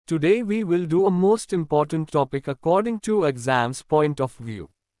Today we will do a most important topic according to exam's point of view.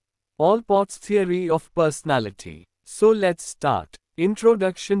 Allport's theory of personality. So let's start.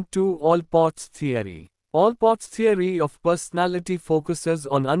 Introduction to Allport's theory. Allport's theory of personality focuses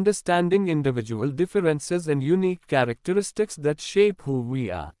on understanding individual differences and unique characteristics that shape who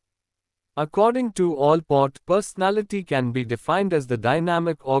we are. According to Allport, personality can be defined as the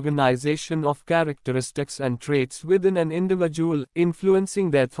dynamic organization of characteristics and traits within an individual,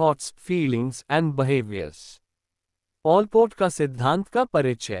 influencing their thoughts, feelings, and behaviors. Allport का सिद्धांत का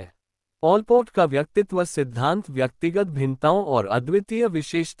परिचय. Allport का व्यक्तित्व सिद्धांत व्यक्तिगत भिन्नताओं और अद्वितीय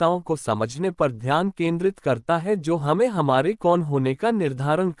विशेषताओं को समझने पर ध्यान केंद्रित करता है जो हमें हमारे कौन होने का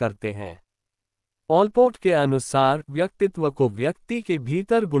निर्धारण करते हैं. ऑलपोर्ट के अनुसार व्यक्तित्व को व्यक्ति के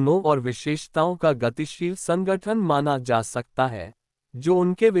भीतर गुणों और विशेषताओं का गतिशील संगठन माना जा सकता है, जो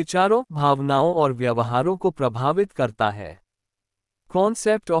उनके विचारों, भावनाओं और व्यवहारों को प्रभावित करता है.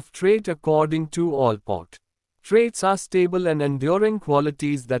 Concept of trait according to Allport. Traits are stable and enduring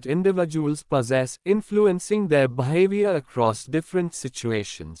qualities that individuals possess, influencing their behavior across different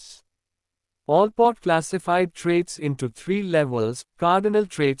situations. Allport classified traits into three levels: cardinal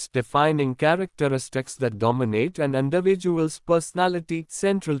traits defining characteristics that dominate an individual's personality,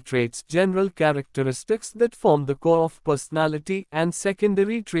 central traits, general characteristics that form the core of personality, and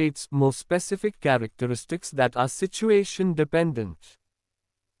secondary traits, more specific characteristics that are situation dependent.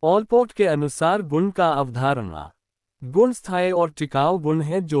 Allport के अनुसार गुण का अवधारणा. गुण स्थायी और टिकाऊ गुण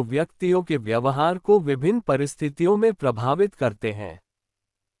हैं जो व्यक्तियों के व्यवहार को विभिन्न परिस्थितियों में प्रभावित करते हैं.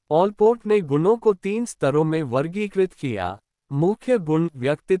 ऑलपोर्ट ने गुणों को 3 स्तरों में वर्गीकृत किया. मुख्य गुण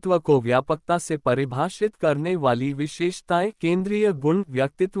व्यक्तित्व को व्यापकता से परिभाषित करने वाली विशेषताएं, केंद्रीय गुण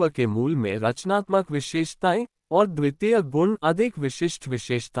व्यक्तित्व के मूल में रचनात्मक विशेषताएं, और द्वितीय गुण अधिक विशिष्ट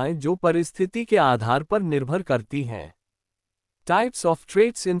विशेषताएं जो परिस्थिति के आधार पर निर्भर करती हैं. Types of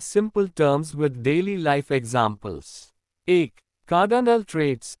traits in simple terms with daily life examples. 1. Cardinal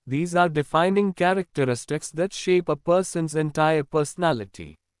traits. These are defining characteristics that shape a person's entire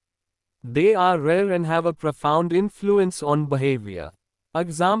personality. They are rare and have a profound influence on behavior.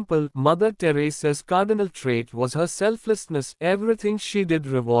 Example: Mother Teresa's cardinal trait was her selflessness. Everything she did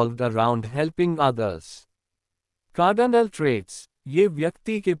revolved around helping others. Cardinal traits, ये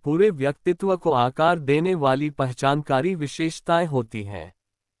व्यक्ति के पूरे व्यक्तित्व को आकार देने वाली पहचानकारी विशेषताएं होती हैं.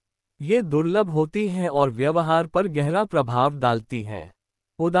 ये दुर्लभ होती हैं और व्यवहार पर गहरा प्रभाव डालती हैं.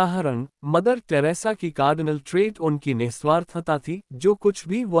 उदाहरण: मदर टेरेसा की कार्डिनल ट्रेट उनकी निस्वार्थता थी. जो कुछ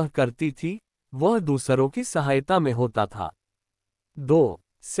भी वह करती थी, वह दूसरों की सहायता में होता था. 2.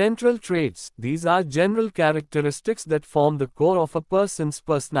 Central traits. These are general characteristics that form the core of a person's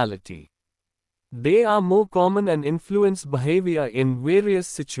personality. They are more common and influence behavior in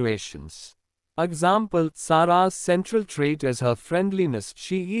various situations. Example: Sarah's central trait is her friendliness.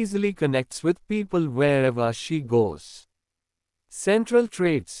 She easily connects with people wherever she goes. Central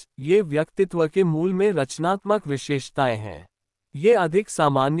traits, ये व्यक्तित्व के मूल में रचनात्मक विशेषताएं हैं. ये अधिक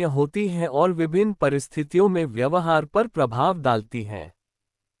सामान्य होती हैं और विभिन्न परिस्थितियों में व्यवहार पर प्रभाव डालती हैं.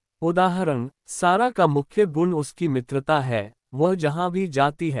 उदाहरण: सारा का मुख्य गुण उसकी मित्रता है. वह जहां भी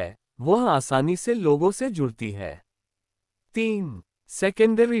जाती है, वह आसानी से लोगों से जुड़ती है. 3.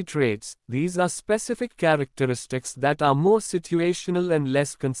 Secondary traits. These are specific characteristics that are more situational and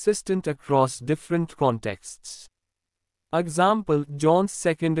less consistent across different contexts. Example: John's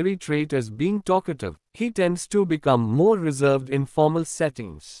secondary trait is being talkative. He tends to become more reserved in formal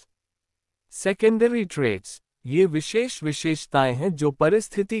settings. Secondary traits, ये विशेष विशेषताएं हैं जो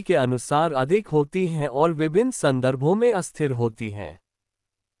परिस्थिति के अनुसार अधिक होती हैं और विभिन्न संदर्भों में अस्थिर होती हैं.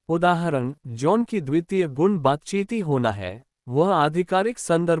 उदाहरण: जॉन की द्वितीय गुण बातचीती होना है. वह आधिकारिक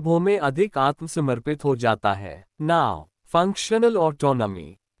संदर्भों में अधिक आत्मसमर्पित हो जाता है. Now, functional autonomy.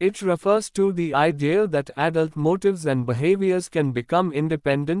 It refers to the idea that adult motives and behaviors can become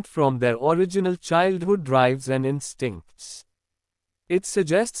independent from their original childhood drives and instincts. It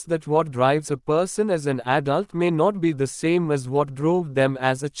suggests that what drives a person as an adult may not be the same as what drove them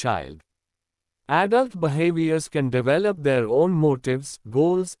as a child. Adult behaviors can develop their own motives,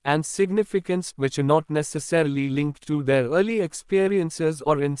 goals, and significance which are not necessarily linked to their early experiences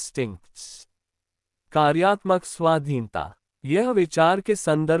or instincts. कार्यात्मक स्वाधीनता. यह विचार के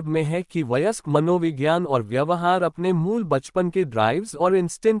संदर्भ में है कि वयस्क मनोविज्ञान और व्यवहार अपने मूल बचपन के ड्राइव्स और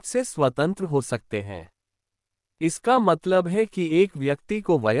इंस्टिंक्ट से स्वतंत्र हो सकते हैं. इसका मतलब है कि एक व्यक्ति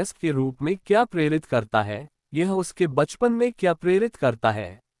को वयस्क के रूप में क्या प्रेरित करता है, यह उसके बचपन में क्या प्रेरित करता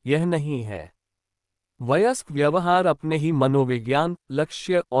है, यह नहीं है. वयस्क व्यवहार अपने ही मनोविज्ञान,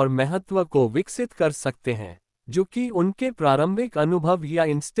 लक्ष्य और महत्व को विकसित कर सकते हैं, जो कि उनके प्रारंभिक अनुभव या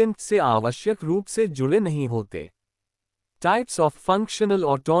इंस्टिंक्ट से आवश्यक रूप से जुड़े नहीं होते. Types of functional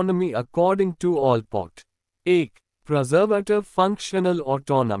autonomy according to Allport. 1. Preservative functional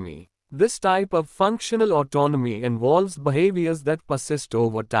autonomy. This type of functional autonomy involves behaviors that persist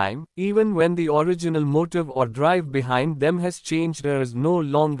over time, even when the original motive or drive behind them has changed or is no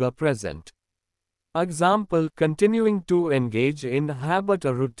longer present. Example: continuing to engage in a habit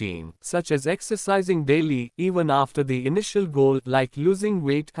or routine, such as exercising daily, even after the initial goal, like losing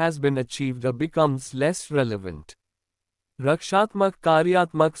weight, has been achieved or becomes less relevant. रक्षात्मक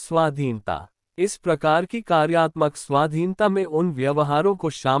कार्यात्मक स्वाधीनता. इस प्रकार की कार्यात्मक स्वाधीनता में उन व्यवहारों को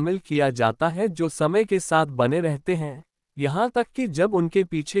शामिल किया जाता है जो समय के साथ बने रहते हैं, यहाँ तक कि जब उनके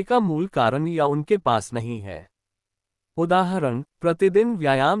पीछे का मूल कारण या उनके पास नहीं है। उदाहरण: प्रतिदिन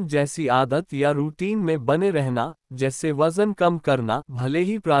व्यायाम जैसी आदत या रूटीन में बने रहना, जैसे वजन कम करना, भले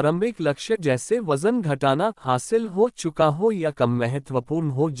ही प्रारंभिक लक्ष्य जैसे वजन घटाना हासिल हो चुका हो या कम महत्वपूर्ण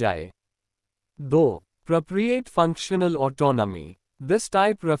हो जाए। 2. Appropriate functional autonomy. This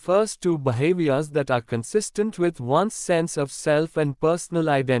type refers to behaviors that are consistent with one's sense of self and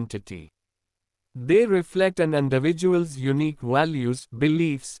personal identity. They reflect an individual's unique values,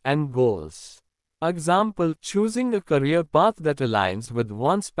 beliefs, and goals. Example: choosing a career path that aligns with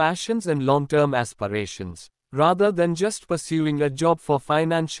one's passions and long-term aspirations, rather than just pursuing a job for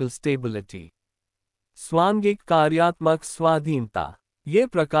financial stability. स्वांगिक कार्यात्मक स्वाधीनता. ये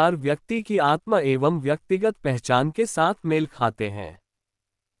प्रकार व्यक्ति की आत्मा एवं व्यक्तिगत पहचान के साथ मेल खाते हैं।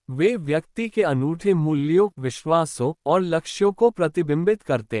 वे व्यक्ति के अनूठे मूल्यों, विश्वासों और लक्ष्यों को प्रतिबिंबित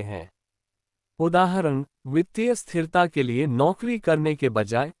करते हैं। उदाहरण: वित्तीय स्थिरता के लिए नौकरी करने के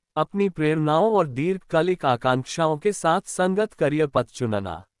बजाय अपनी प्रेरणाओं और दीर्घकालिक आकांक्षाओं के साथ संगत करियर पथ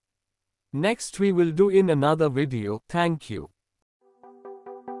चुनना। Next we will do in another video. Thank you.